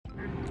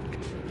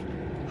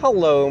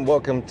Hello and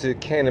welcome to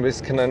Cannabis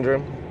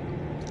Conundrum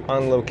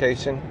on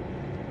location,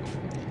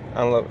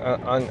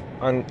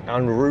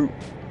 on route,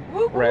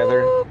 Whoop,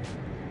 rather. whoop.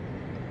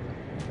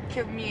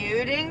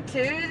 Commuting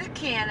to the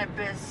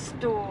cannabis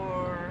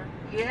store.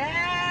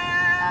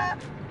 Yeah.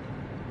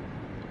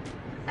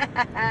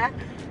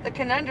 The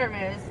conundrum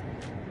is,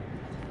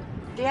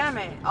 damn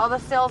it, all the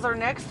sales are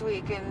next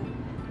week and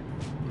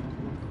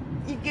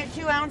you get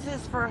 2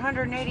 ounces for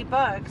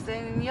 $180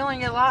 and you only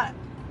get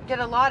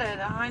a lot at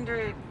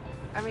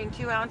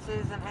 2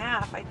 ounces and a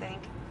half, I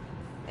think.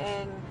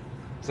 And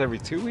It's every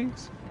 2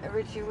 weeks.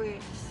 every 2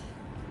 weeks,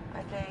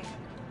 I think.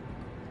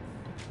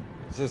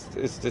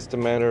 It's just a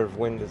matter of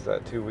when does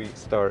that 2 weeks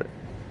start.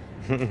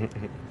 It's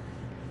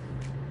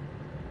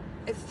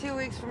 2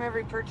 weeks from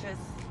every purchase.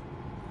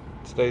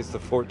 Today's the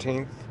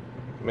 14th.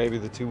 Maybe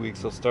the 2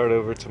 weeks will start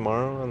over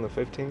tomorrow on the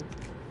 15th.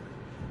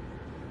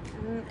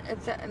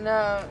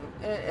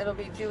 It'll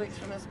be 2 weeks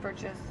from this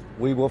purchase.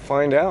 We will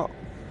find out.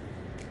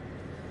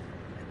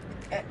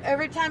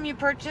 Every time you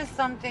purchase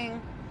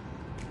something,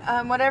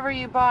 whatever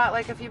you bought,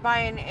 like if you buy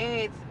an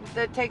eighth,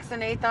 that takes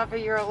an eighth off of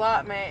your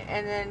allotment,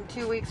 and then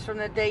 2 weeks from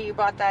the day you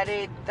bought that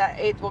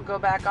eighth will go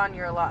back on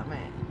your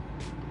allotment.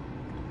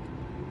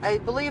 I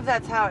believe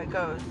that's how it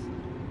goes.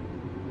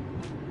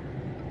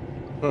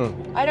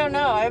 I don't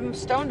know. I'm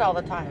stoned all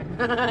the time.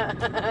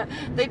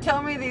 They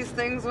tell me these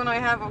things when I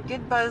have a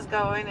good buzz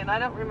going, and I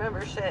don't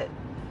remember shit.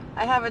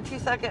 I have a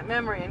 2-second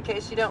memory in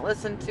case you don't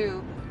listen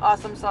to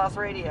Awesome Sauce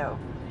Radio,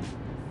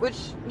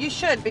 which you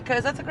should,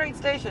 because that's a great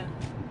station.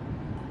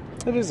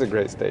 It is a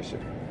great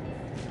station.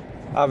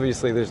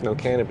 Obviously, there's no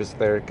cannabis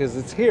there because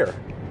it's here.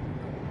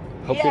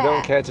 Hope you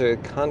don't catch a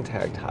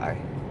contact high.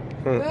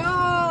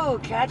 Ooh,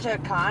 catch a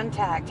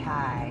contact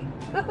high.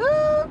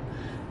 Woohoo!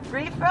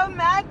 Free from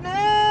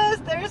madness.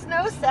 There's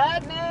no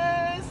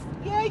sadness.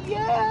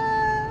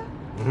 Yeah.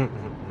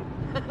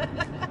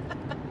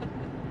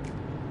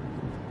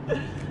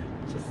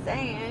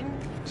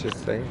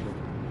 Just saying.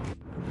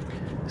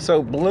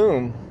 So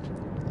Bloom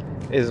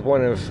is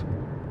one of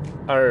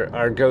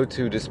our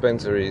go-to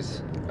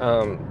dispensaries.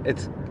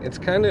 It's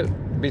kind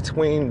of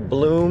between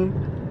Bloom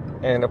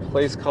and a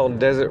place called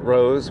Desert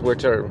Rose,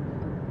 which are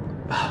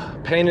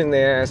pain in the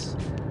ass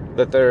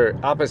that they're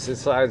opposite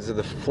sides of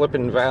the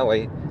flippin'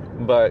 valley.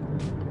 But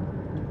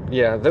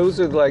yeah, those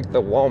are like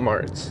the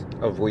Walmarts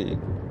of weed.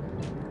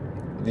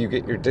 You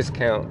get your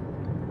discount.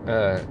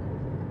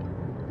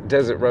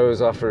 Desert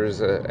Rose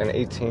offers an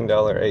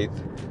 $18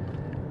 eighth.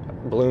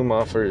 Bloom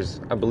offers,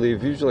 I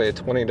believe, usually a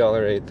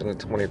 $20 eighth and a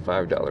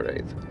 $25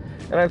 eighth.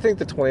 And I think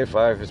the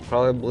 25 is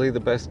probably the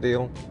best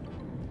deal.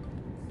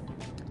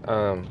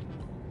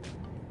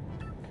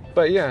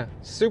 But yeah,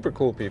 super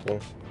cool people.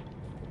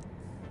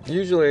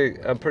 Usually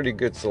a pretty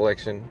good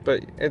selection,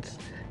 but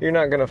you're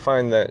not gonna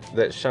find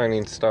that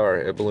shining star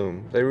at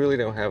Bloom. They really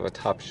don't have a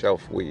top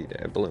shelf weed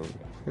at Bloom.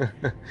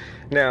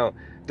 Now,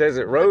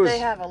 Desert Rose. But they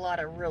have a lot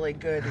of really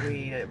good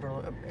weed.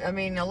 I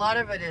mean, a lot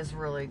of it is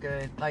really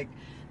good. Like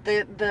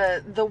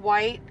the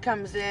white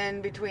comes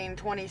in between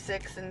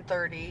 26 and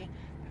 30.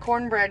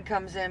 Cornbread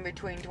comes in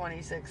between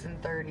 26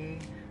 and 30.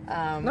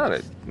 Not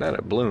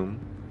at Bloom.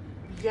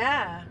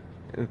 Yeah.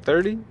 And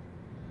 30?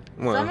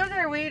 Well, some of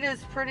their weed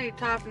is pretty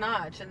top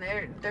notch, and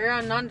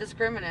they're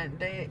non-discriminate.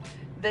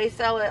 They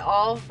sell it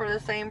all for the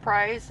same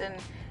price, and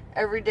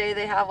every day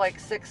they have like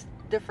 6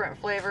 different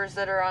flavors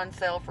that are on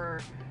sale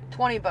for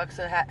 $20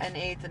 an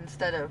eighth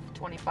instead of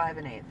 25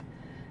 an eighth.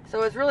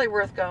 So it's really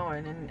worth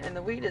going, and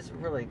the weed is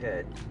really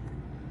good.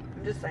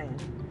 I'm just saying.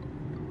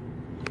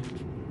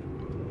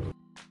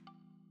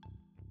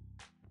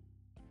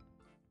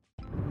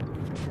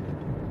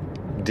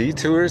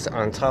 detours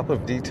on top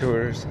of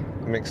detours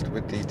mixed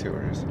with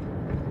detours.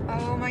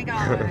 Oh my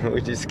God.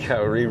 We just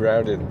got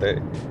rerouted.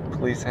 The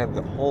police had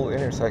the whole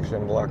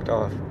intersection blocked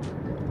off.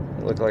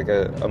 It looked like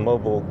a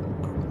mobile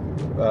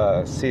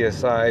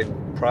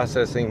CSI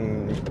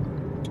processing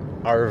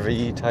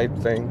RV type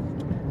thing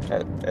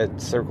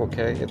at Circle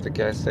K at the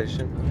gas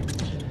station.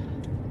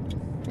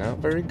 Not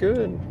very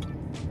good.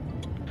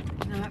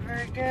 Not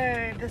very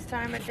good. This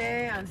time of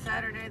day on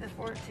Saturday the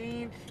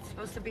 14th. It's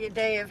supposed to be a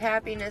day of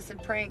happiness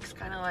and pranks,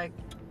 kind of like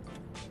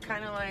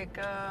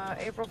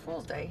April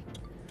Fool's Day.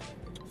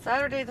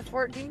 Saturday the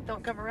 14th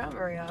don't come around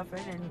very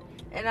often,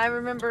 and I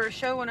remember a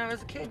show when I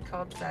was a kid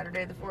called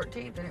Saturday the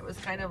 14th, and it was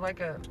kind of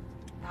like a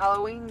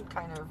Halloween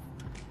kind of.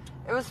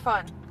 It was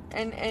fun,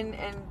 and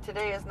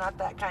today is not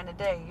that kind of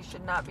day. You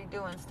should not be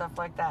doing stuff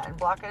like that and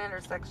blocking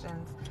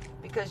intersections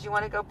because you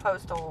want to go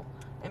postal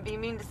and be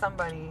mean to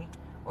somebody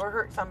or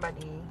hurt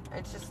somebody.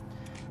 It's just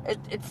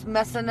it's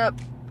messing up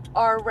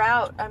our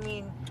route. I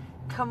mean,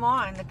 come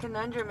on. The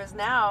conundrum is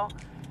now,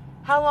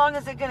 how long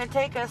is it going to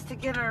take us to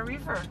get our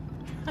reefer?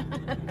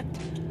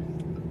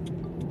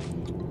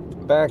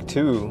 Back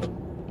to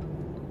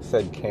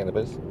said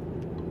cannabis.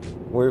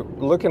 We're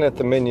looking at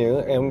the menu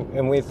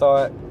and we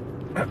thought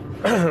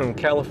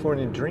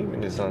California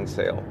Dreamin' is on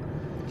sale.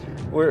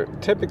 We're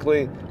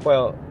typically,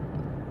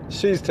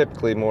 she's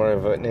typically more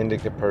of an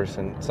indica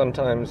person.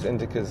 Sometimes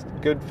indica's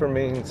good for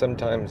me, and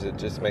sometimes it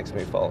just makes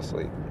me fall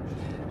asleep.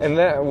 And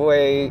that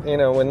way,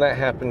 when that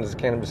happens,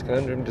 Cannabis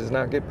Conundrum does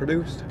not get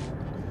produced.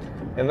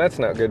 And that's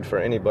not good for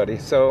anybody.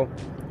 So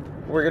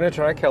we're going to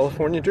try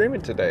California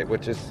Dreaming today,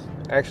 which is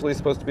actually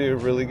supposed to be a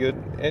really good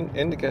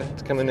indica.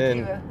 It's coming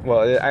sativa.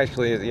 Well, it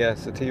actually is, yeah,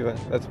 sativa.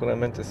 That's what I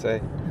meant to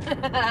say.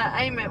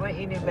 I meant what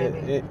you knew,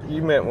 baby.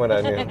 You meant what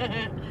I knew.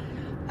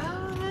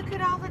 Oh, look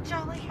at all the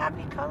jolly,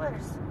 happy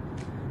colors.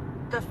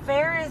 The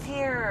fair is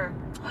here.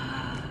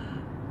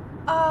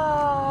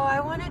 Oh,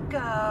 I want to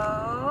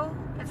go.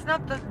 It's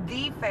not the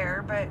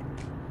fair, but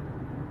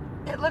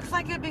it looks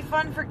like it'd be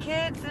fun for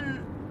kids,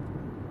 and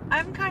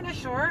I'm kind of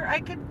sure I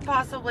could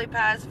possibly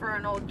pass for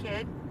an old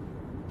kid.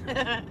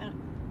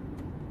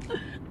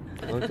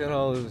 Look at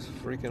all those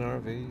freaking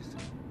RVs.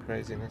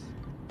 Craziness.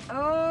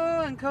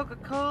 Oh, and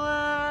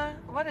Coca-Cola.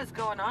 What is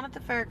going on at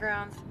the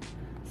fairgrounds?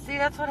 See,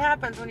 that's what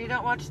happens when you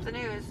don't watch the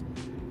news.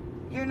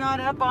 You're not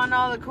up on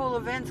all the cool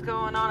events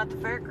going on at the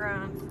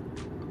fairgrounds.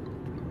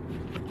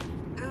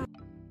 Ooh.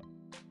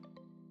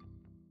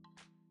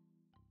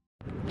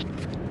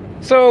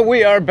 So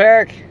we are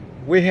back.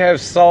 We have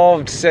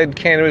solved said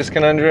Cannabis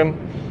Conundrum,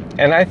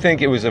 and I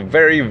think it was a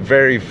very,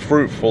 very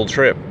fruitful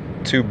trip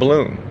to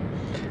Bloom,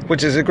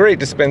 which is a great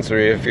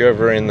dispensary if you're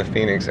ever in the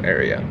Phoenix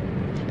area,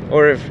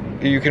 or if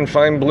you can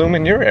find Bloom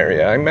in your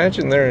area. I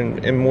imagine they're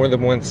in more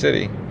than one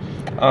city.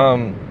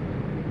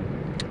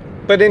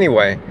 But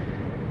anyway,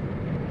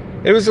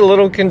 it was a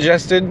little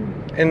congested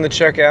in the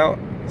checkout,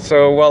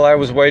 so while I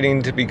was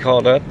waiting to be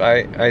called up,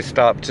 I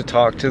stopped to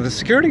talk to the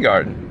security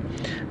guard.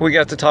 We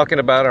got to talking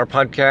about our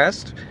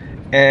podcast,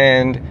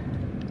 and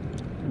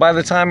by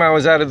the time I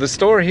was out of the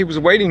store, he was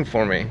waiting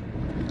for me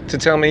to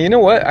tell me, you know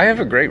what, I have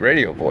a great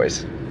radio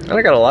voice, and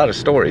I got a lot of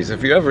stories.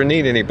 If you ever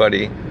need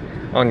anybody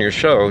on your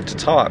show to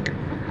talk.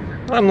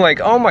 I'm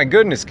like, oh my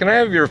goodness, can I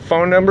have your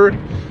phone number?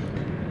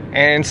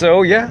 And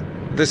so, yeah,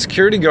 the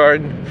security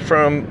guard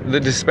from the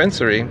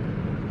dispensary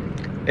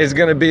is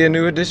going to be a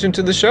new addition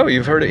to the show.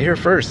 You've heard it here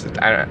first.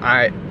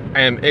 I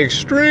am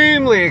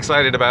extremely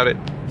excited about it.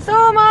 So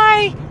am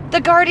I. The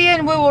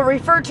Guardian, we will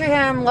refer to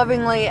him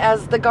lovingly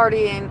as the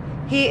Guardian.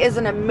 He is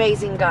an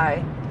amazing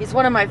guy. He's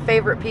one of my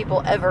favorite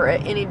people ever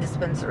at any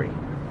dispensary.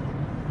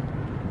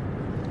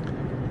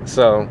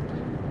 So,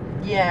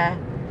 yeah.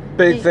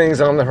 Big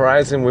things on the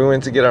horizon. We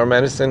went to get our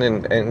medicine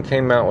and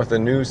came out with a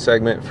new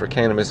segment for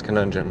Cannabis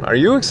Conundrum. Are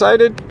you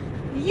excited?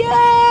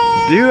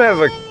 Yay! Do you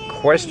have a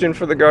question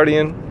for the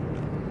Guardian?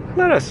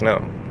 Let us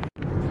know.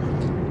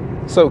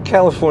 So,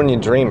 California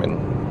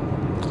Dreamin'.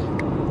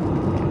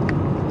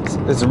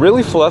 It's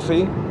really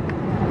fluffy.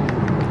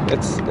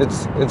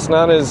 It's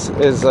not as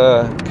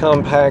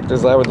compact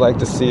as I would like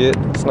to see it.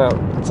 It's not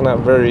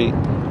very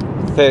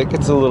thick.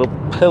 It's a little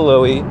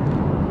pillowy,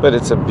 but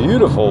it's a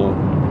beautiful,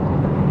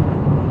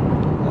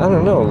 I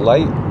don't know,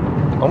 light,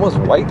 almost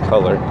white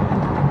color.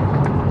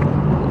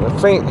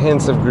 Faint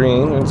hints of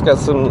green. It's got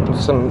some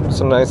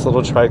nice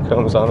little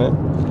trichomes on it.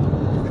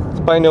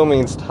 It's by no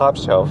means top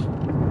shelf,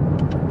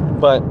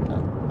 but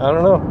I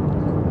don't know.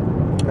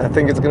 I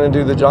think it's gonna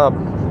do the job.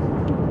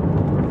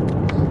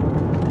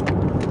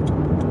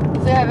 Do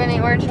you have any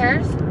orange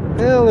hairs?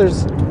 Yeah,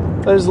 there's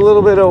a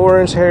little bit of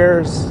orange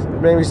hairs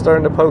maybe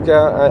starting to poke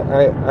out.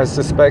 I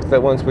suspect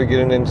that once we get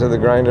it into the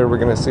grinder, we're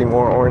gonna see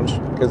more orange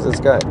because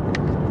it's got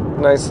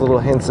nice little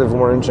hints of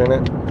orange in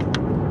it.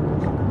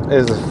 It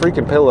is a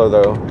freaking pillow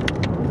though.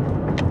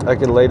 I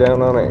could lay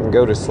down on it and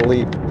go to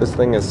sleep. This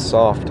thing is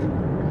soft.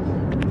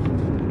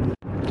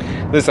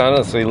 This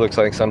honestly looks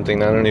like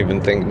something I don't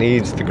even think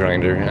needs the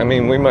grinder. I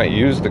mean, we might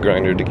use the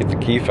grinder to get the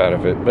keef out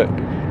of it, but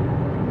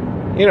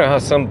you know how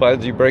some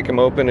buds, you break them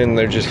open and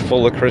they're just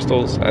full of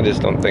crystals? I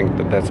just don't think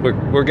that that's what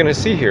we're going to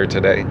see here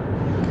today.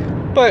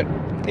 But,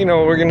 you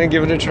know, we're going to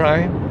give it a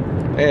try,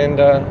 and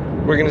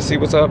we're going to see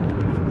what's up.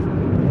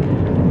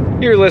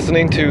 You're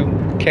listening to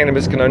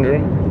Cannabis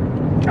Conundrum.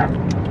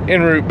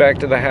 En route back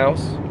to the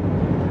house.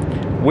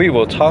 We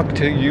will talk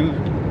to you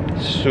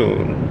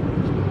soon.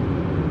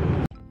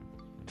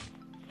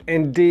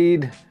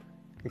 Indeed,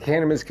 the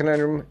Cannabis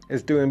Conundrum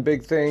is doing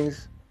big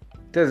things.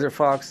 Desert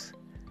Fox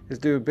is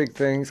doing big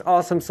things.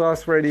 Awesome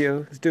Sauce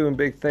Radio is doing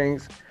big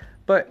things.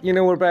 But, you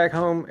know, we're back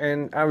home,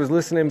 and I was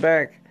listening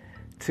back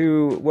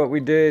to what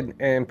we did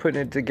and putting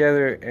it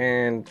together,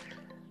 and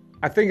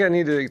I think I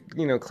need to,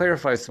 you know,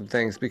 clarify some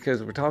things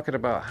because we're talking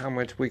about how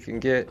much we can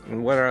get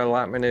and what our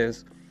allotment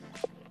is.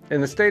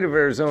 In the state of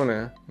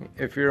Arizona,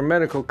 if you're a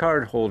medical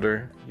card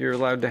holder, you're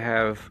allowed to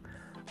have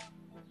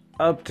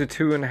up to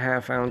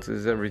 2.5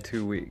 ounces every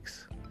 2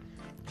 weeks.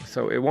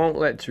 So it won't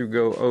let you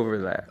go over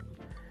that.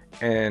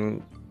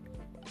 And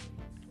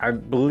I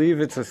believe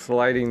it's a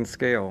sliding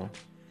scale.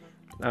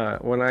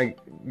 When I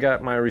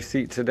got my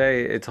receipt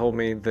today, it told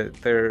me that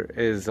there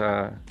is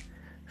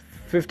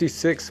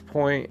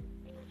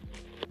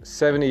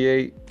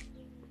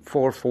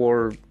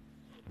 56.7844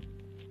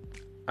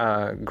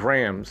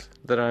 grams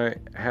that I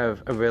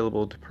have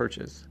available to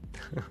purchase.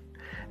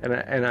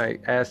 and I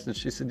asked, and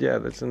she said, yeah,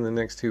 that's in the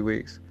next 2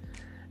 weeks.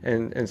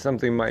 and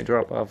something might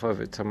drop off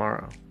of it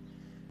tomorrow,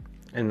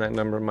 and that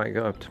number might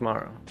go up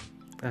tomorrow.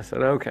 I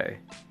said, okay.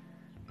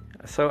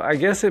 So I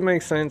guess it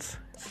makes sense.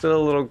 It's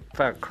still a little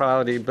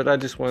cloudy, but I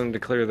just wanted to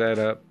clear that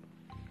up.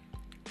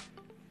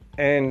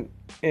 And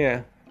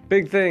yeah,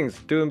 big things,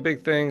 doing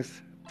big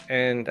things,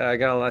 and I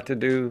got a lot to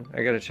do.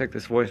 I got to check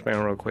this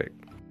voicemail real quick.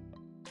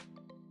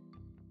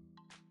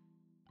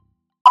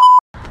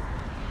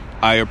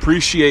 I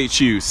appreciate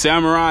you,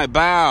 Samurai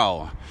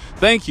Bow.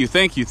 Thank you.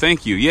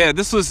 Yeah,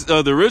 this was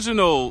the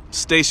original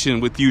station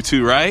with you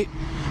two, right?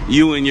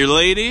 You and your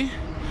lady.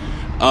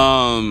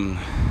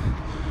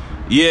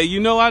 Yeah, you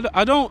know,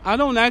 I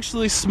don't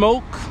actually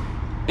smoke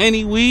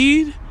any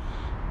weed,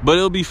 but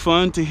it'll be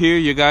fun to hear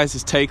your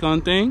guys' take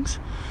on things.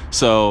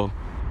 So,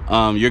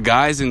 your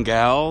guys and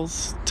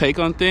gals take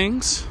on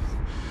things.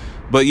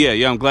 But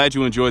yeah, I'm glad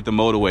you enjoyed the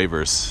motor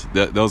waivers.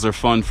 Those are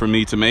fun for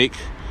me to make.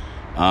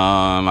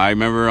 I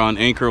remember on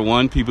Anchor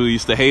 1, people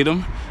used to hate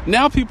them.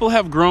 Now people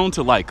have grown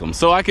to like them,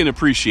 so I can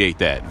appreciate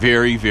that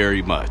very,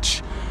 very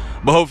much.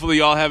 But hopefully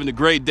y'all having a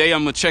great day.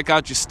 I'm going to check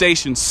out your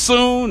station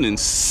soon and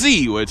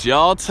see what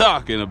y'all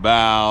talking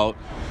about.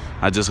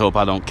 I just hope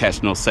I don't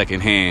catch no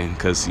secondhand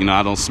because, you know,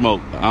 I don't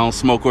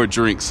smoke or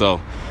drink. So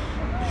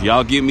if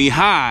y'all get me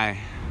high,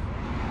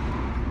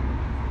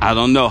 I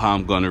don't know how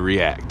I'm going to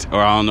react,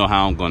 or I don't know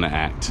how I'm going to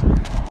act.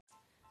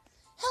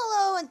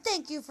 Hello, and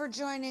thank you for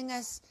joining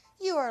us.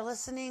 You are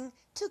listening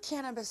to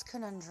Cannabis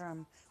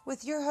Conundrum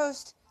with your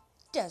host,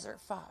 Desert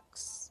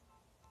Fox.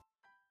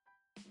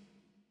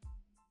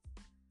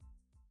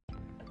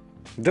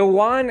 The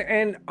one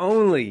and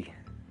only,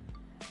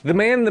 the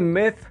man, the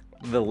myth,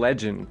 the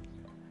legend,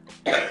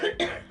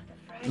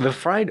 the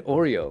fried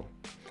Oreo.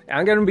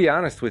 I'm going to be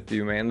honest with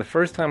you, man. The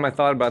first time I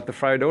thought about the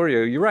fried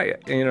Oreo, you're right.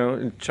 You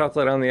know,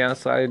 chocolate on the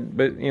outside,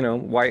 but, you know,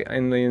 white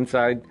on the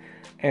inside.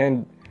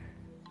 And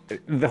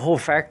the whole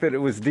fact that it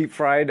was deep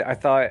fried, I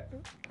thought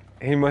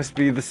he must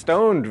be the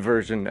stoned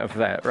version of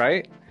that,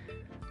 right?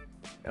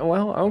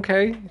 Well,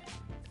 okay.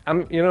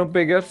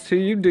 Big ups to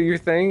you. Do your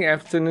thing,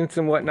 abstinence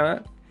and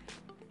whatnot.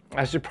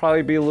 I should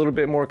probably be a little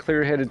bit more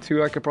clear-headed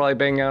too. I could probably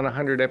bang out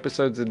 100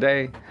 episodes a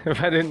day if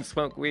I didn't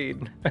smoke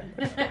weed.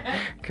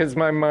 Because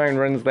my mind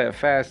runs that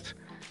fast.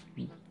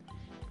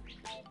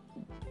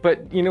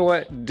 But you know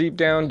what? Deep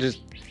down,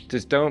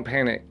 just don't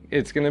panic.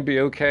 It's going to be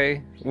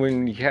okay.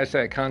 When you catch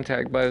that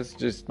contact buzz,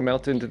 just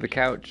melt into the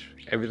couch.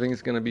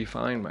 Everything's going to be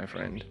fine, my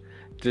friend.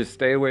 Just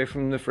stay away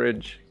from the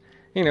fridge.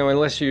 You know,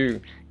 unless you're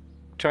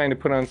trying to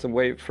put on some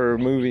weight for a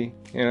movie,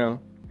 you know.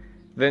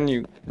 Then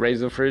you raise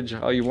the fridge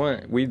all you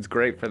want. Weed's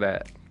great for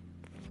that.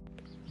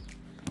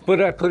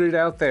 But I put it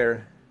out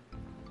there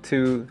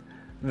to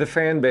the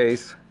fan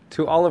base,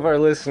 to all of our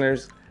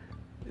listeners.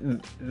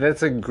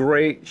 That's a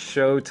great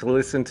show to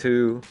listen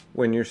to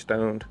when you're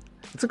stoned.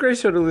 It's a great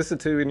show to listen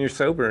to when you're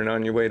sober and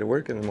on your way to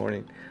work in the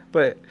morning.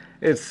 But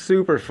it's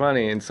super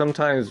funny, and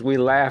sometimes we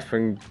laugh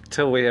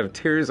until we have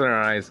tears in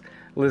our eyes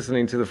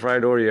listening to the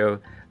fried Oreo.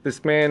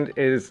 This man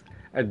is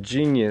a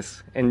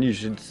genius, and you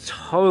should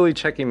totally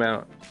check him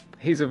out.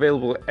 He's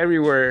available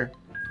everywhere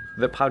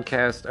the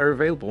podcasts are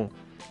available.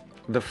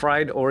 The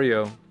Fried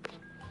Oreo.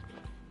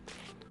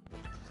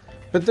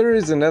 But there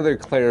is another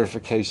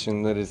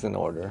clarification that is in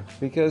order,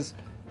 because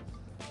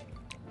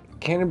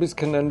Cannabis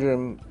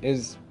Conundrum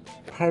is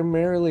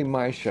primarily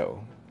my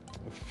show.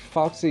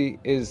 Foxy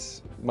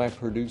is my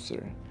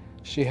producer.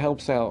 She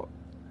helps out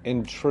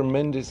in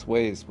tremendous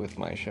ways with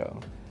my show.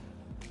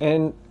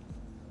 And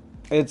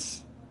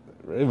it's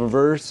a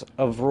reverse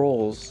of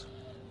roles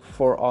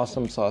for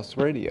Awesome Sauce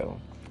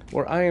Radio,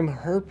 where I am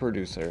her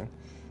producer,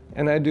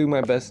 and I do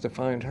my best to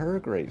find her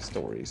great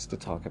stories to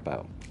talk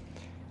about.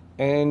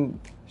 And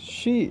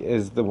she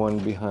is the one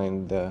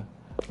behind the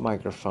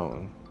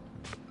microphone.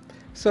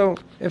 So,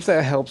 if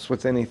that helps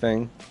with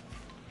anything,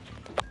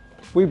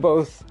 we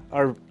both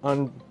are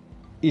on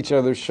each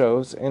other's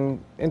shows,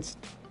 and it's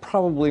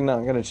probably not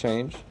going to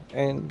change,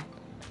 and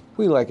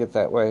we like it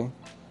that way.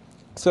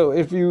 So,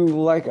 if you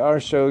like our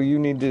show, you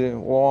need to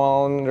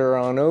wander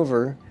on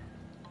over,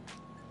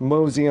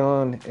 mosey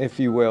on, if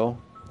you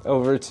will,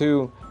 over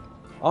to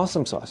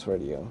Awesome Sauce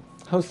Radio,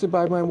 hosted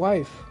by my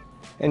wife.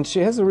 And she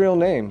has a real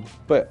name,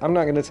 but I'm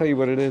not going to tell you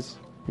what it is.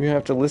 You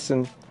have to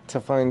listen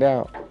to find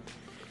out.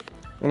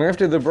 And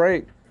after the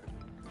break,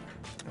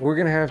 we're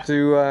going to have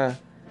to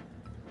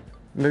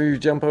maybe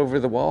jump over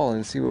the wall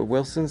and see what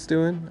Wilson's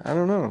doing. I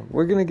don't know.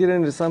 We're going to get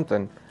into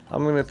something.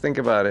 I'm going to think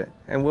about it,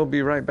 and we'll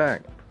be right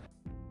back.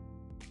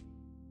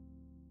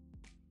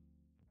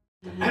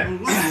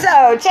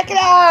 So, check it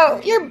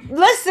out. You're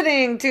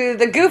listening to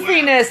the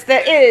goofiness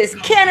that is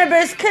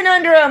Cannabis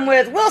Conundrum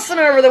with Wilson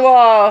over the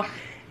wall.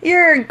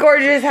 Your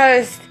gorgeous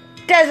host,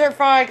 Desert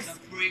Fox,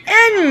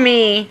 and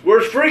me. We're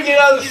freaking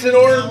out the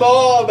Sonoran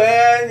ball,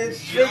 man. It's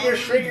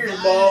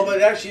Sugar's ball,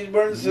 but actually it's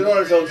burning the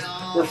Sonoran, so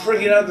we're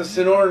freaking out the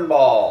Sonoran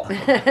ball.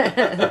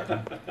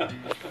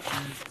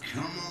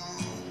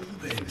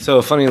 So,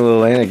 a funny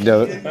little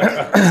anecdote.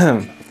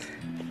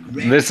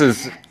 This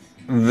is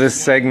this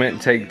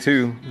segment take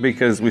 2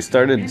 because we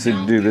started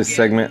to do this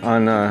segment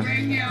on,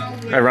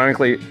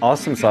 ironically,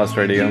 Awesome Sauce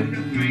Radio,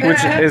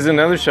 which is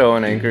another show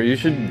on Anchor. You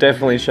should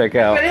definitely check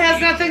out. But it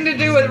has nothing to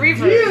do with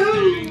reefer.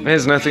 It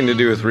has nothing to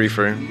do with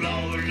reefer,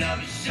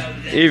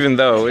 even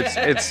though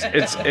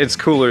it's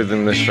cooler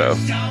than this show.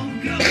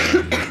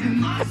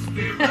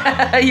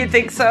 You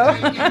think so?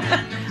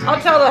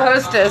 I'll tell the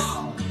hostess.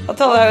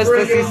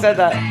 Who said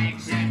that.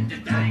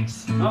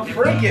 I'm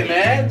freaking,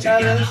 man.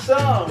 Got another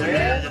song,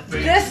 man.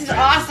 This is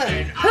awesome.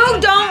 Who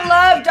don't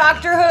love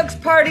Dr. Hook's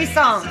party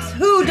songs?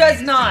 Who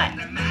does not?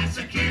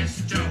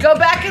 Go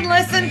back and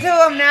listen to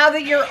them now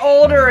that you're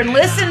older and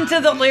listen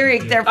to the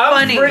lyric. They're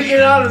funny. I'm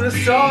freaking out of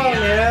this song,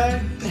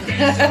 man.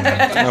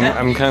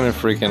 I'm kind of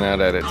freaking out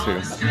at it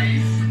too.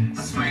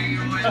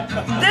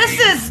 This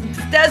is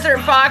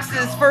Desert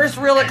Fox's first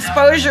real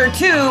exposure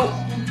to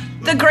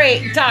the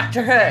great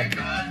Dr. Hook.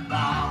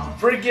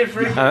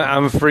 Freaking.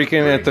 I'm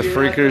freaking at the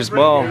Freakers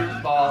Ball.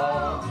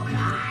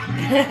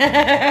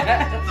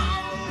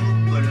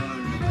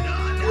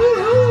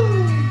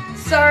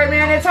 Sorry,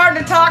 man. It's hard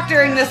to talk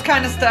during this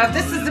kind of stuff.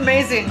 This is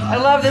amazing. I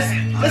love this.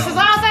 This is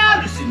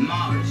awesome.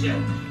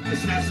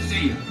 It's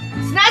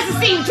nice to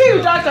see you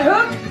too, Dr.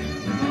 Hook.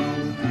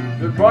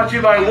 It's brought to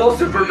you by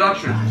Wilson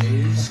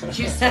Productions.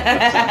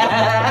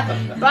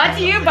 Brought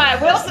to you by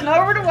Wilson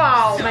Over the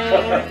Wall,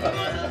 man.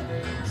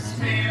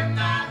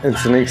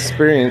 It's an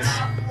experience.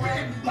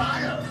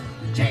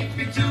 Take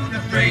me to the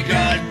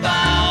Freakers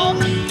Ball.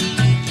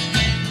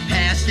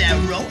 Pass that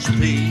roast,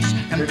 please,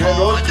 and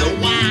pour the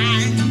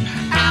wine.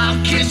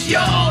 I'll kiss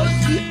yours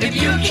if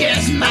you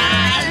kiss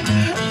mine.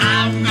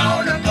 I'm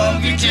gonna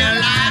boogie till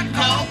I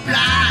go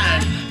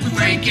blind.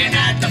 Freaking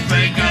at the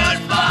Freakers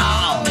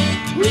Ball.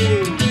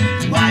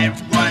 White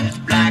ones,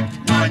 black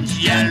ones,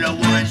 yellow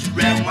ones,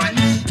 red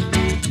ones.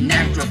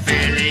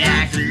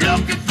 Necrophiliacs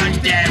looking for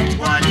dead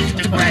ones.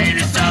 The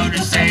greatest of the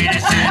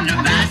sadists and the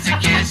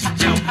masochists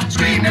too.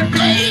 Screaming,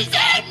 please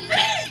hit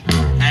me,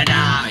 and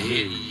I'll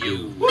hit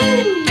you.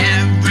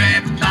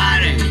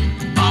 Everybody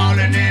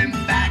falling in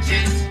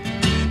batches.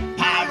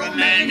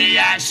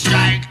 Pyromaniacs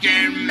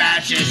striking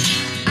matches.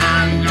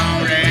 I'm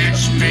gonna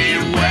itch me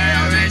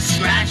where it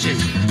scratches.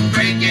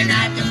 Freaking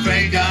at the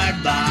Freakers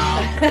Ball.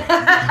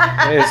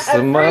 It's the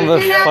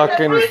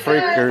motherfucking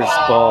Freakers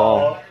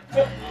Ball.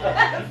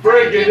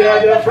 Freaking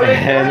at the Freakers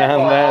And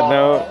on that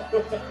note,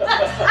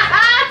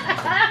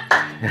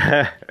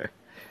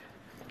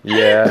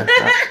 yeah,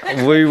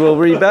 we will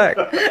be back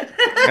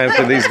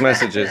after these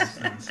messages.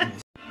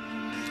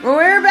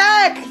 We're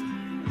back.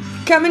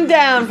 Coming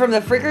down from the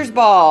Freakers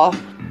Ball.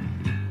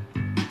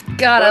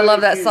 God, I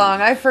love that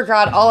song. I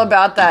forgot all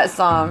about that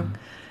song.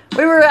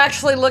 We were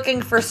actually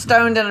looking for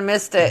Stoned and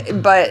missed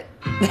it, but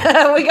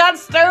we got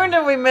stoned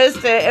and we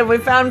missed it, and we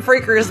found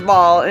Freakers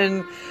Ball,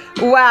 and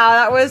wow,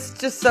 that was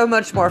just so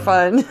much more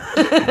fun.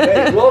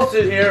 Hey,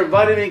 Wilson here,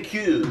 Vitamin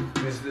Q.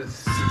 Is the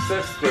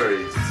success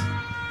stories.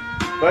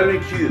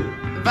 Vitamin Q.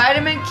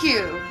 Vitamin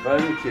Q.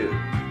 Vitamin Q.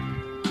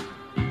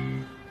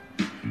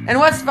 And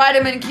what's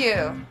Vitamin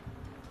Q?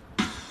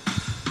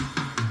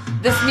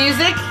 This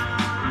music?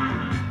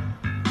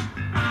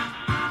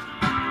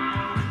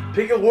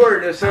 Pick a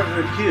word that starts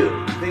with Q.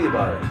 Think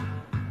about it.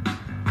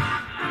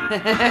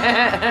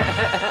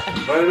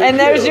 And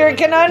there's your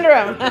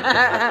conundrum.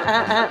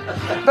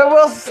 But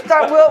we'll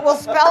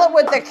spell it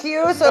with the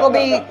Q, so it'll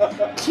be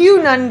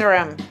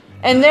Q-nundrum.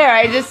 And there,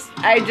 I just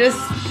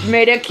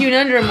made a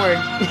Q-nundrum word.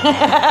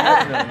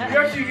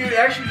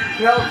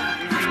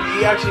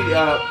 You actually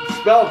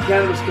spell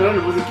cannabis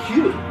conundrum with a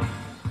Q.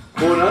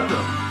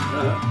 Conundrum.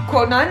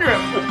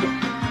 Quonundrum.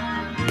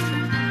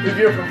 If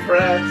you're from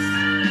France.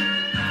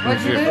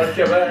 What'd you do?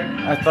 Quebec.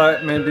 I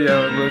thought maybe I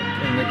would look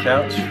in the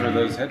couch for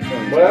those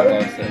headphones What I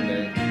happened? lost that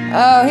day.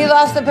 Oh, he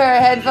lost a pair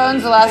of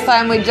headphones the last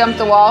time we jumped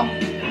the wall.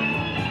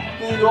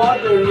 You go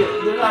out there,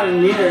 they're not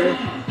near.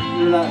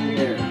 They're not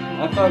near.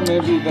 I thought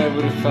maybe they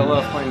would have fell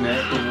off my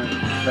neck and went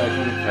back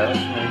on the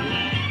couch,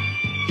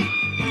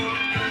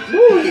 maybe.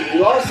 Woo, you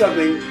lost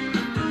something.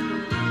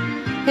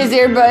 His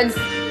earbuds,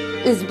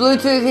 his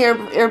Bluetooth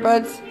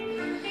earbuds.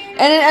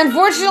 And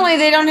unfortunately,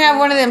 they don't have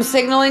one of them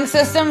signaling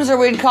systems, or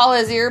we'd call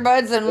his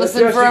earbuds and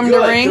listen for him to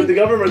ring. The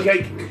government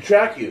can't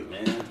track you,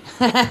 man.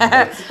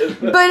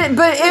 But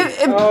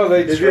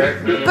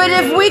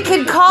if we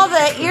could call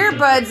the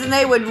earbuds and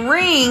they would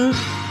ring,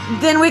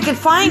 then we could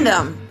find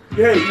them.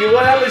 Hey,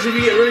 what happens if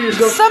you get rid of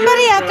yourself?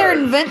 Somebody out there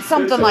invent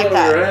something like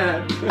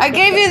that. I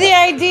gave you the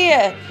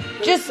idea.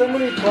 Just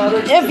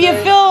if you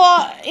feel,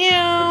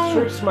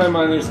 Tricks my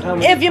mind.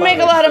 if you make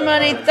a lot of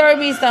money, throw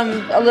me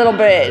a little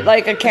bit,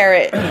 like a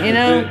carrot,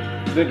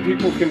 that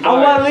people can buy. I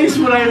want at least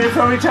when I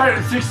retired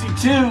at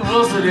 62,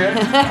 Wilson here.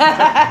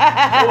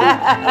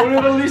 I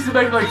would at least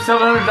make like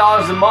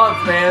 $700 a month,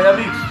 man.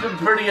 That'd be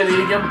pretty good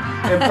income.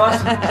 And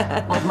plus,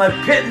 with my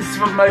pittance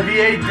with my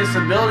VA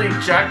disability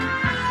check,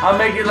 I'm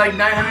making like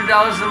 $900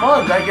 a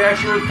month. I can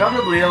actually live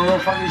comfortably in a little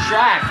fucking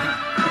shack.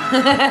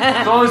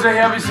 As long as I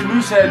have me some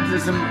moose heads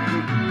and some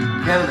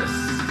cannabis.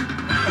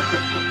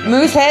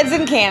 Moose heads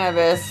and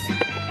cannabis.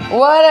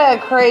 What a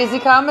crazy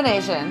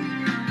combination.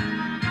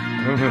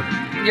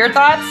 Your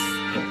thoughts?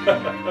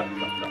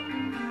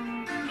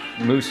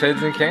 Moose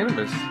heads and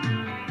cannabis.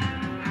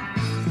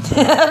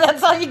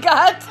 That's all you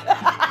got?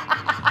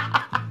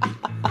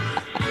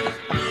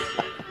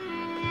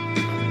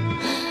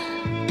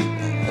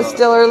 It's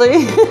still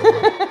early.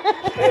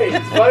 Hey,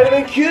 it's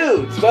vitamin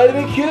Q. It's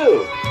vitamin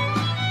Q.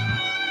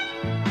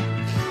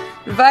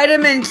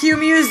 Vitamin Q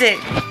music.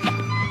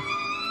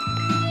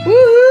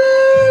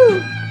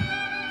 Woohoo!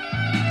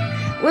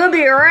 We'll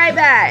be right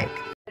back.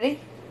 Ready?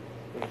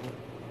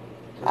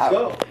 Let's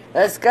go.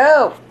 Let's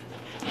go.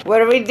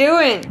 What are we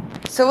doing?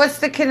 So what's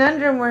the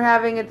conundrum we're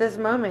having at this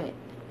moment?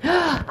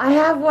 I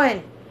have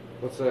one.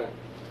 What's that?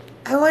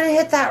 I want to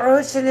hit that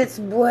roach and it's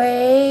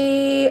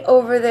way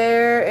over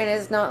there and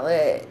it's not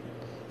lit.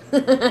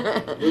 Was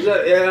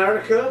that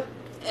Antarctica?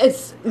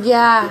 It's,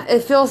 yeah,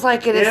 it feels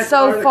like it is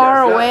so Antarctica.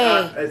 far It's away.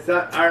 not, it's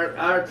not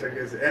Arctic,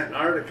 it's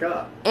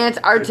Antarctica.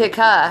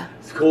 Antarctica.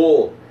 It's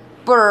cold.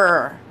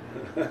 Brr.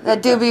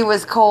 That doobie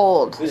was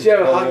cold. They should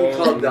have a hockey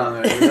club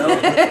down there, you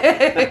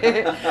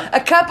know? A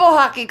couple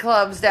hockey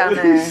clubs down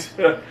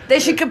there. They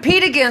should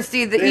compete against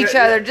each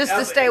other just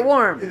to stay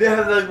warm. They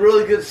have like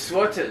really good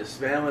sweaters,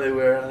 man, when they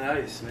wear on the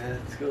ice, man.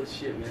 It's good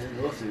shit,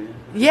 man. Listen, man.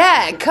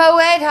 Yeah,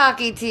 co-ed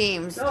hockey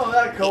teams. No,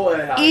 not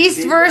co-ed hockey.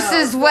 East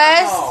versus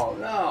West.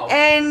 No.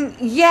 And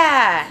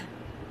yeah,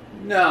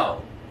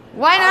 No.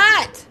 why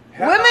not?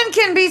 Hell. Women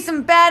can be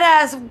some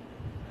badass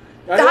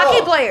I know.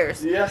 hockey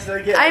players. Yes,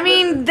 they can. I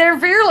mean, they're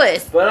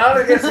fearless. But not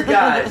against the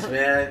guys,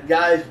 man.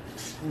 Guys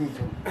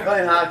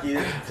playing hockey,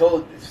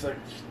 it's like,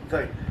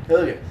 hey,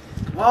 look at,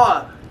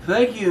 oh,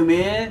 thank you,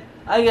 man.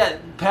 I got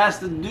past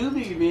the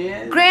doobie,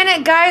 man.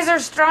 Granted, guys are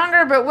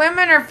stronger, but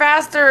women are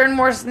faster and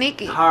more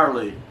sneaky.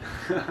 Harley.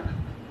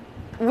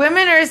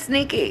 Women are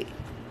sneaky.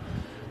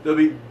 They'll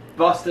be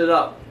busted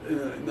up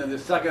in the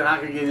second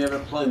hockey game they ever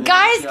played.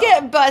 Guys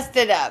get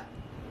busted up.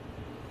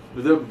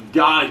 But they're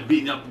guys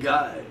beating up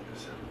guys.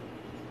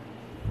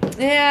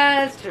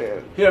 Yeah, that's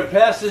true. Here,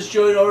 pass this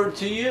joint over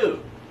to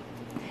you.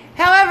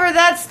 However,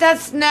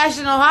 that's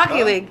National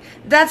Hockey League.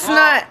 That's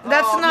not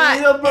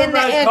man, they'll burn in the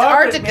my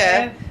carpet, Antarctica.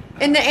 man.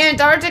 In the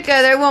Antarctica,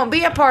 there won't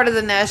be a part of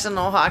the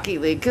National Hockey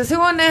League because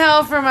who in the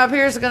hell from up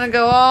here is going to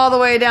go all the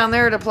way down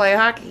there to play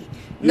hockey?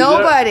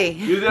 Nobody.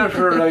 You're there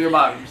for like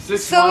about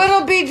 6 So months.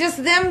 it'll be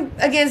just them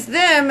against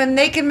them, and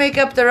they can make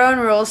up their own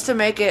rules to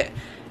make it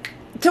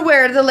to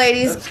where the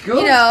ladies, That's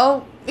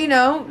good. you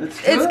know, That's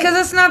it's good. because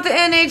it's not the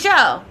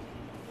NHL.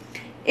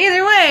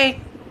 Either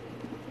way,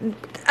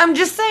 I'm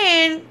just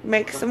saying,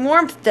 make some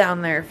warmth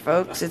down there,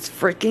 folks. It's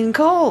freaking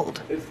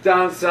cold. It's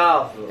down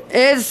south.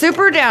 It's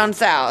super down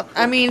south.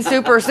 I mean,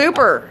 super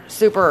south.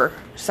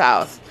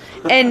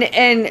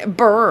 And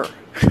burr.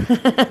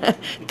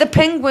 The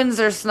penguins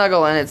are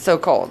snuggling. It's so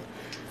cold.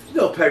 There's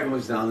no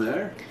penguins down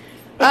there.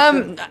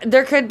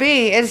 There could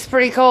be. It's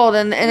pretty cold,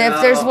 and if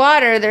No. there's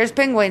water, there's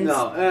penguins.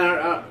 No,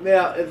 and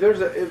yeah, if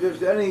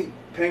there's any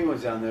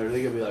penguins down there,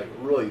 they're gonna be like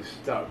really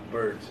stark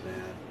birds, man.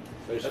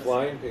 There's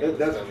flying penguins.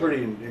 That's a down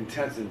pretty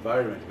intense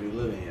environment to be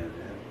living in,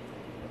 man.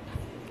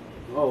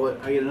 Oh, wait,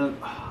 I get another.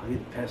 I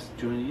get past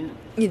the joint again.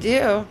 You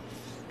do.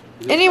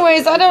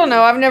 Anyways, I don't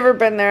know. I've never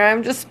been there.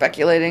 I'm just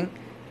speculating.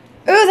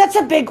 Ooh, that's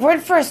a big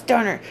word for a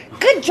stoner.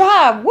 Good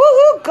job.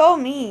 Woohoo, go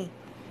me.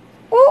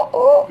 Ooh,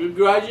 ooh.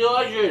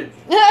 Congratulations.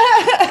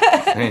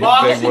 there. Big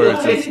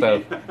words and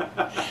stuff.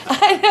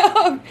 I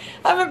know.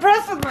 I'm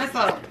impressed with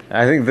myself.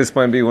 I think this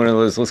might be one of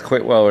those let's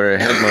quit while we're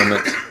ahead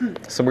moments.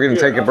 So we're going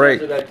to take a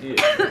break.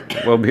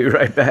 We'll be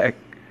right back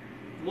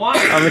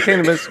on the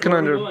Cannabis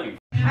Conundrum.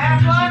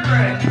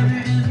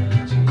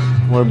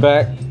 We're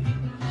back.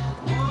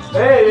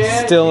 Hey,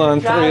 man. Still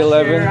on Josh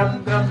 311. here.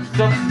 I'm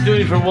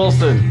substituting for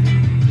Wilson.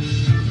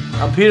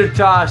 I'm Peter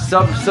Tosh,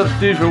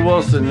 substituting for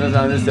Wilson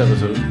on this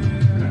episode.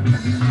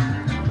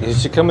 You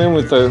should come in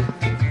with a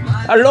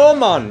hello,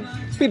 man.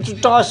 Peter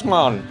Tosh,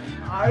 man.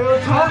 I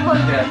don't talk like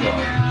that,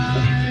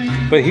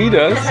 though. But he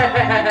does.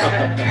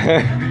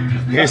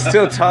 You're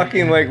still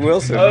talking like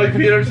Wilson. I like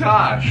Peter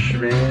Tosh,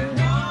 man.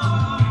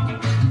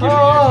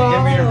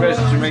 Give me your best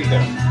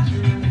Jamaican.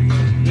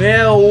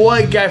 Man, a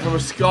white guy from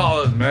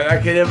Scotland, man. I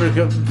can never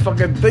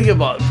fucking think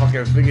about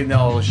fucking thinking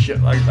all this shit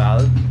like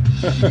that.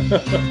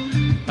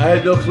 I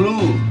had no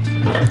clue.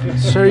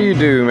 Sure you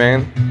do,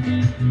 man.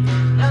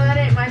 No, that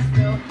ain't my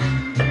skill.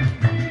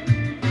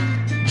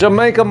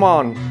 Jamaica,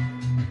 man.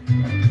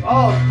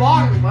 Oh,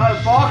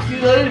 Foxy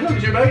lady from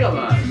Jamaica,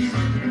 man.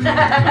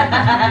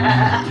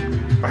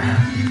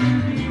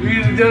 We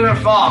need to dinner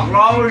Fox. We're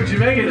all in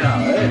Jamaica now,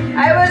 eh?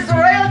 I was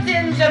royalty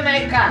in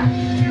Jamaica.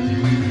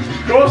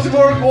 Grow some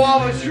more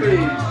guava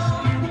trees.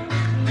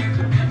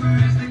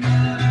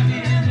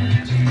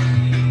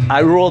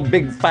 I roll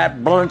big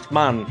fat blunts,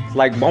 man.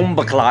 Like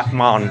bomba clock,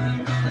 man.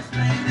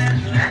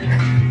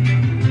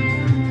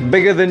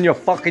 Bigger than your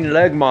fucking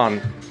leg,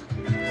 man.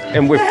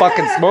 And we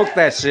fucking smoke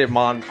that shit,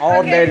 man.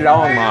 All day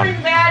long,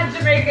 man. Bad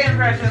Jamaican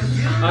impressions.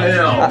 I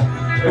know.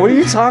 What are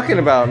you talking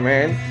about,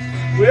 man?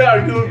 We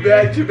are doing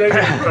bad Jamaican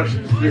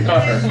impressions. We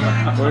are.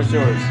 Where's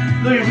yours?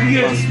 Look, if we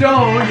get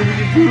stoned, we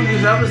can do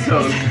this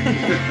episode.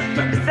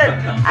 He said,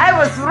 I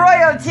was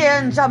royalty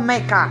in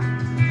Jamaica.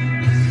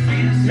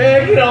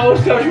 Man, I can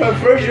always touch my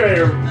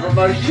refrigerator from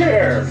my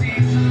chair.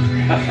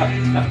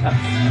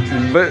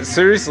 But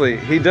seriously,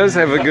 he does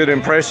have a good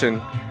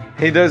impression.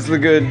 He does the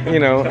good, you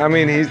know. I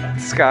mean, he's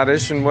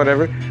Scottish and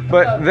whatever.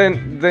 But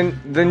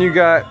then you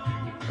got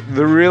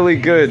the really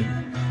good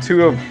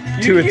to a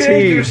T.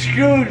 You're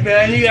screwed,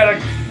 man. You got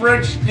a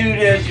French dude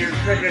as your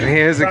freaking. He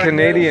has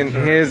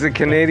a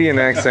Canadian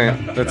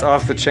accent that's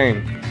off the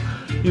chain.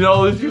 You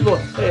know, these people.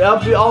 Hey,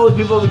 all the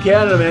people in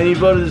Canada, man. He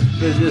voted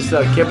this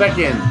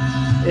Quebecian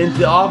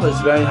into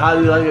office, man. How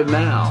do you like it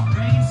now?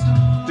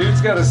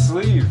 Dude's got a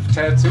sleeve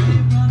tattoo.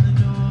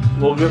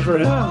 Well, good for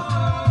him.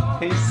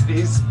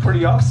 He's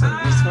pretty awesome.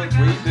 He smoked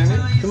weed,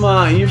 didn't he? Come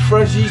on, you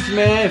Frenchies,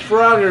 man.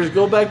 Froggers,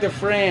 go back to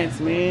France,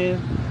 man.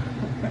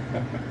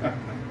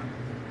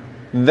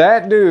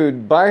 That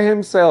dude by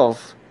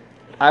himself,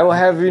 I will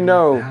have you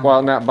know,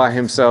 well, not by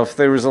himself,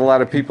 there was a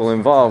lot of people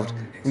involved,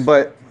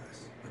 but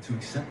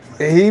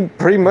he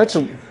pretty much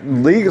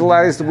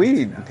legalized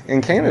weed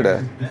in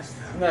Canada.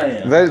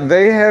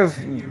 They have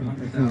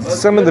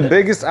some of the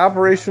biggest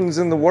operations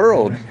in the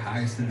world.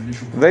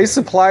 They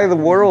supply the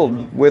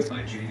world with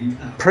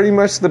pretty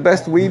much the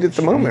best weed at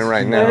the moment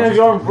right now. That's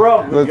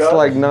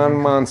like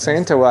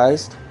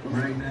non-Monsantoized.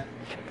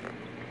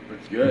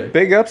 That's good.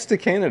 Big ups to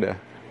Canada.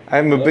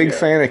 I'm a big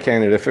fan of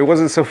Canada. If it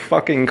wasn't so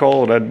fucking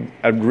cold,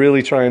 I'd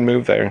really try and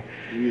move there.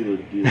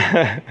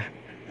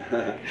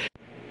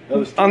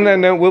 On that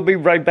note, we'll be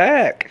right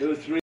back.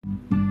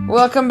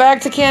 Welcome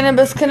back to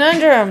Cannabis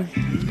Conundrum.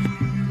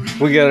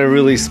 We got a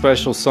really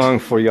special song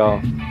for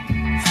y'all.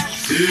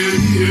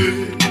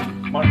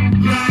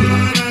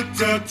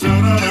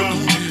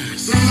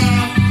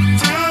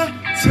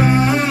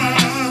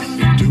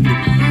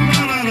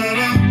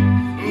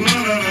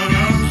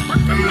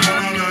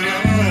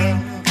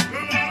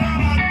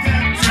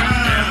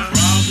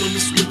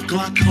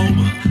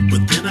 Glaucoma,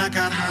 but then I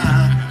got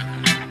high.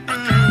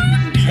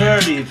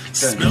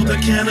 Smelled the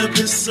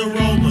cannabis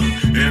aroma,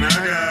 and I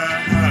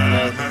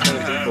got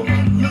high.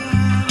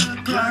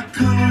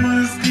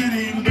 Glaucoma's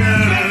getting better,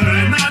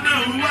 and I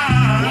know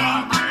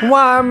why.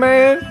 Why,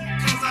 man?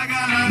 Because I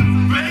got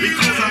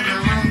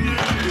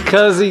high.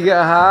 Cause he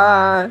got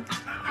high.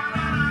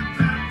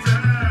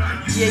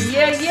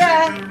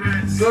 Yeah.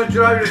 Go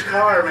drive your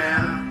car,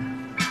 man.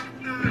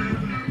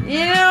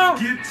 You know,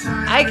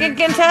 I can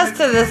contest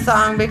to this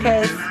song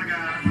because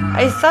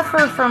I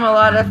suffer from a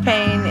lot of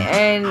pain,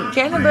 and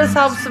cannabis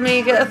helps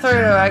me get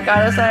through. I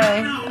gotta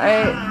say,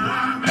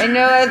 I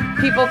know that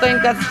people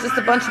think that's just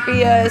a bunch of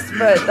BS,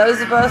 but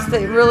those of us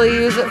that really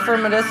use it for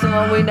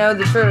medicinal, we know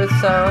the truth.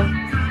 So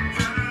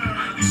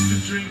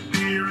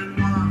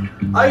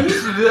I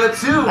used to do that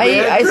too.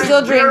 I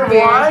still drink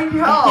beer.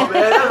 Wine? Oh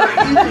man, that's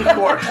an easy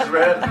course,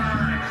 man.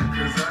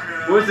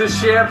 With the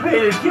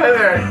champagne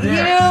together.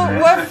 You know,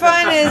 what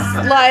fun is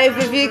life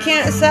if you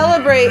can't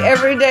celebrate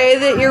every day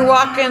that you're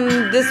walking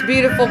this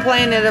beautiful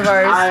planet of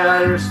ours?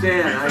 I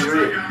understand. I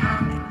agree.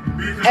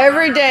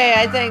 Every day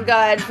I thank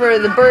God for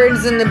the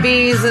birds and the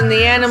bees and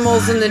the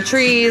animals and the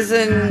trees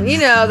and, you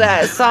know,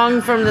 that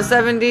song from the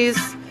 70s.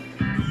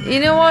 You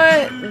know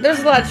what? There's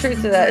a lot of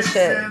truth to that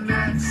shit.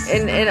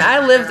 And I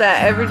live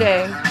that every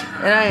day.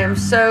 And I am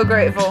so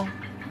grateful.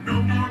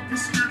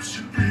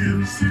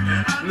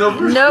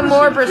 No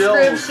more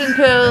prescription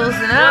pills,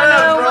 and I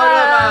know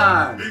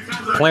why.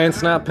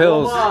 Plants, not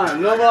pills.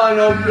 No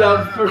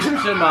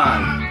prescription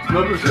man.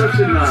 No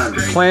prescription man.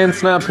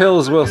 Plants, not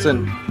pills,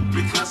 Wilson.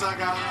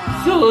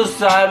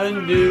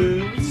 Psilocybin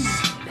dudes.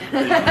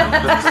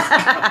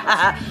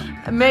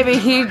 Maybe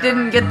he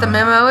didn't get the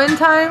memo in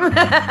time.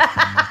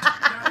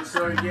 It's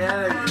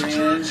organic,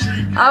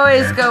 man.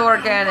 Always go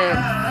organic.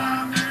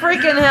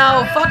 Freaking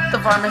hell, fuck the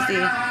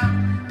pharmacy.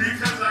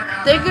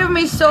 They give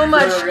me so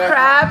much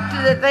crap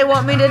that they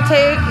want me to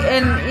take,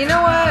 and you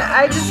know what?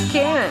 I just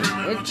can't.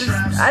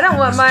 I don't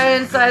want my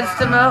insides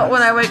to melt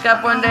when I wake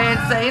up one day and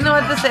say, you know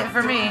what, this ain't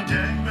for me.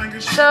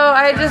 So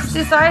I just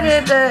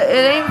decided that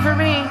it ain't for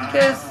me,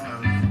 because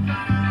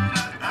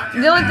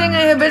the only thing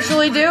I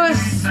habitually do is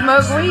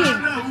smoke weed.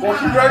 Well,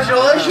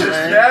 congratulations,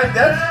 man.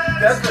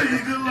 That's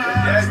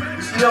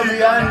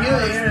beyond you.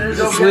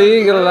 It's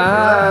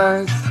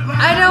legalized.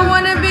 I don't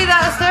want to be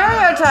that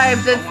stereotype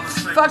that's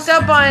fucked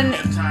up on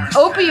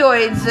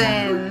opioids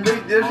and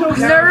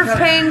nerve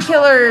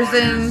painkillers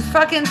and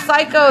fucking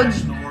psycho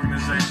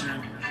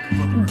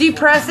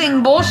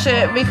depressing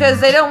bullshit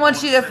because they don't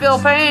want you to feel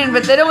pain,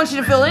 but they don't want you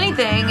to feel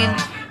anything.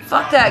 And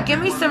fuck that. Give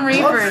me some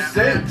reefers.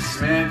 If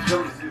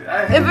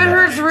it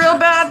hurts real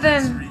bad,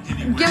 then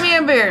give me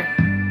a beer.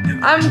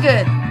 I'm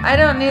good. I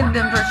don't need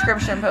them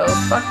prescription pills.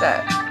 Fuck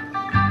that.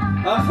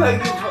 I'm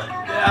thankful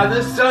on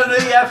this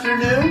Sunday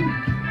afternoon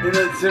in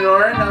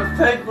Sonoran. I'm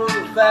thankful for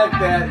the fact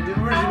that the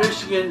University of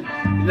Michigan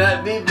did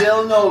not beat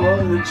Villanova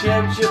in the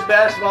championship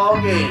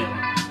basketball game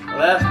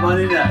last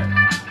Monday night.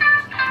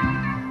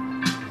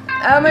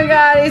 Oh my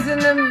God, he's in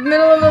the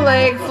middle of a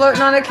lake,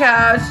 floating on a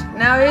couch.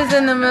 Now he's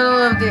in the middle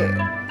of the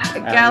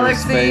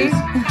galaxy.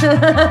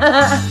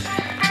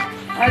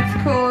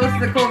 That's cool. It's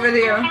the cool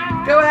video.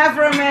 Go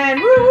Afro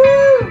Man. Woo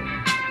woo.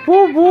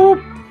 Whoop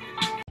whoop.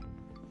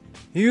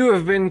 You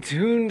have been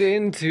tuned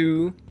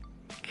into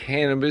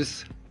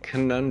Cannabis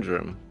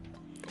Conundrum.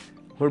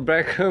 We're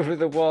back over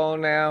the wall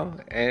now,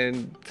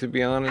 and to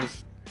be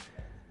honest,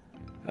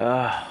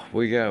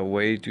 we got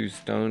way too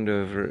stoned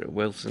over at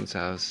Wilson's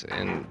house,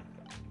 and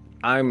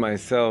I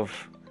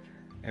myself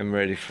am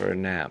ready for a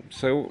nap.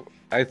 So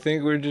I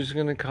think we're just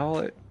gonna call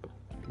it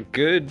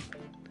good.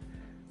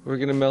 We're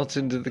gonna melt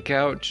into the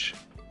couch.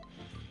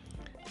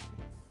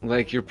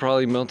 Like you're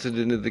probably melted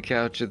into the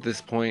couch at this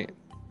point.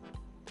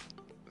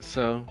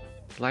 So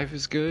life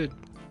is good.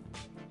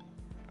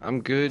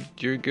 I'm good,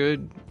 you're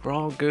good, we're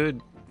all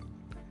good.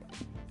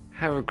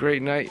 Have a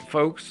great night,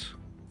 folks.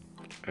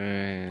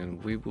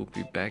 And we will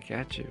be back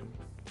at you.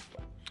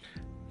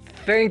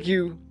 Thank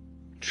you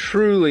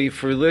truly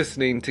for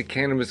listening to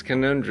Cannabis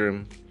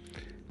Conundrum.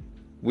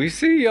 We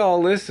see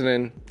y'all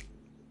listening.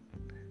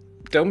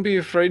 Don't be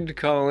afraid to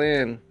call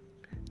in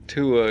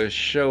to a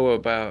show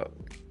about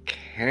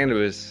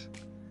cannabis.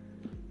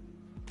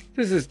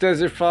 This is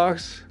Desert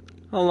Fox,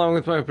 along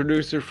with my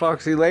producer,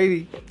 Foxy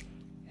Lady.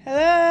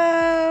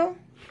 Hello.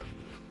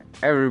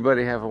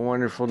 Everybody have a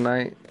wonderful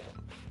night.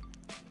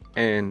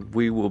 And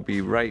we will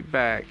be right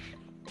back.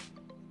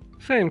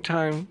 Same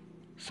time,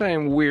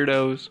 same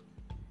weirdos.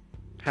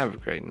 Have a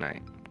great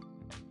night.